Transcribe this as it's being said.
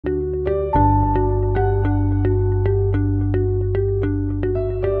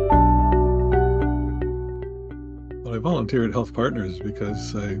volunteer at HealthPartners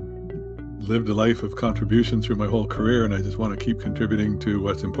because I lived a life of contribution through my whole career, and I just want to keep contributing to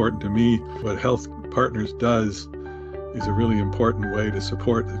what's important to me. What HealthPartners does is a really important way to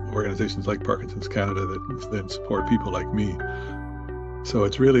support organizations like Parkinson's Canada that then support people like me. So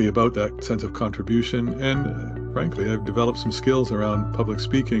it's really about that sense of contribution, and frankly, I've developed some skills around public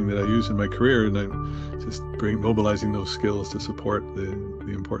speaking that I use in my career, and I'm just mobilizing those skills to support the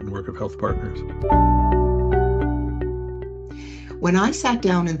important work of HealthPartners. When I sat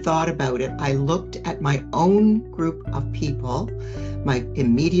down and thought about it, I looked at my own group of people, my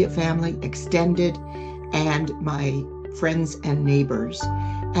immediate family, extended, and my friends and neighbors,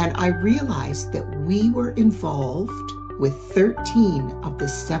 and I realized that we were involved with 13 of the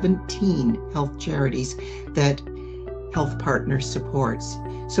 17 health charities that HealthPartners supports.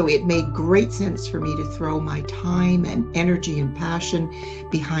 So it made great sense for me to throw my time and energy and passion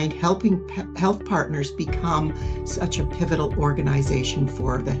behind helping HealthPartners become such a pivotal organization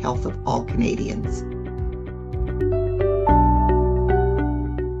for the health of all Canadians.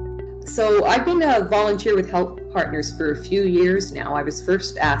 So I've been a volunteer with HealthPartners for a few years now. I was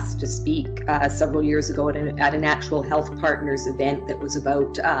first asked to speak several years ago at an actual HealthPartners event that was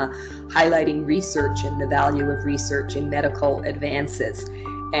about highlighting research and the value of research in medical advances.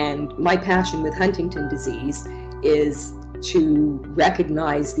 And my passion with Huntington disease is to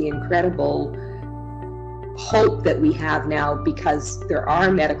recognize the incredible hope that we have now, because there are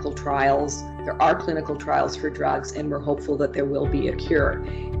medical trials, there are clinical trials for drugs, and we're hopeful that there will be a cure.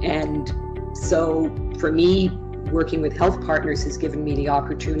 And so for me, working with HealthPartners has given me the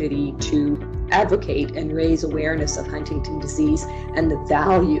opportunity to advocate and raise awareness of Huntington disease and the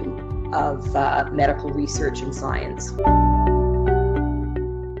value of medical research and science.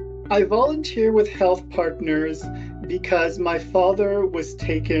 I volunteer with HealthPartners because my father was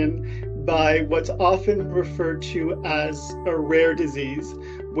taken by what's often referred to as a rare disease,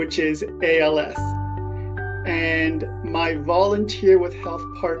 which is ALS. And my volunteer with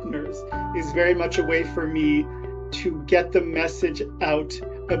HealthPartners is very much a way for me to get the message out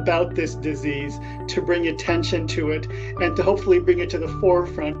about this disease, to bring attention to it, and to hopefully bring it to the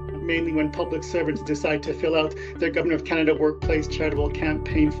forefront, mainly when public servants decide to fill out their Government of Canada Workplace Charitable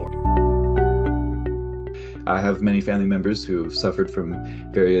Campaign form. I have many family members who have suffered from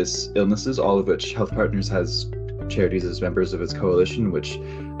various illnesses, all of which HealthPartners has charities as members of its coalition, which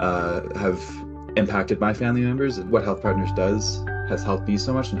have impacted my family members. What HealthPartners does has helped me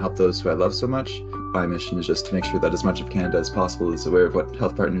so much and helped those who I love so much. My mission is just to make sure that as much of Canada as possible is aware of what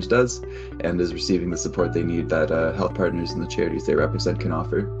HealthPartners does and is receiving the support they need that HealthPartners and the charities they represent can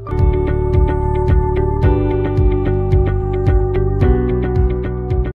offer.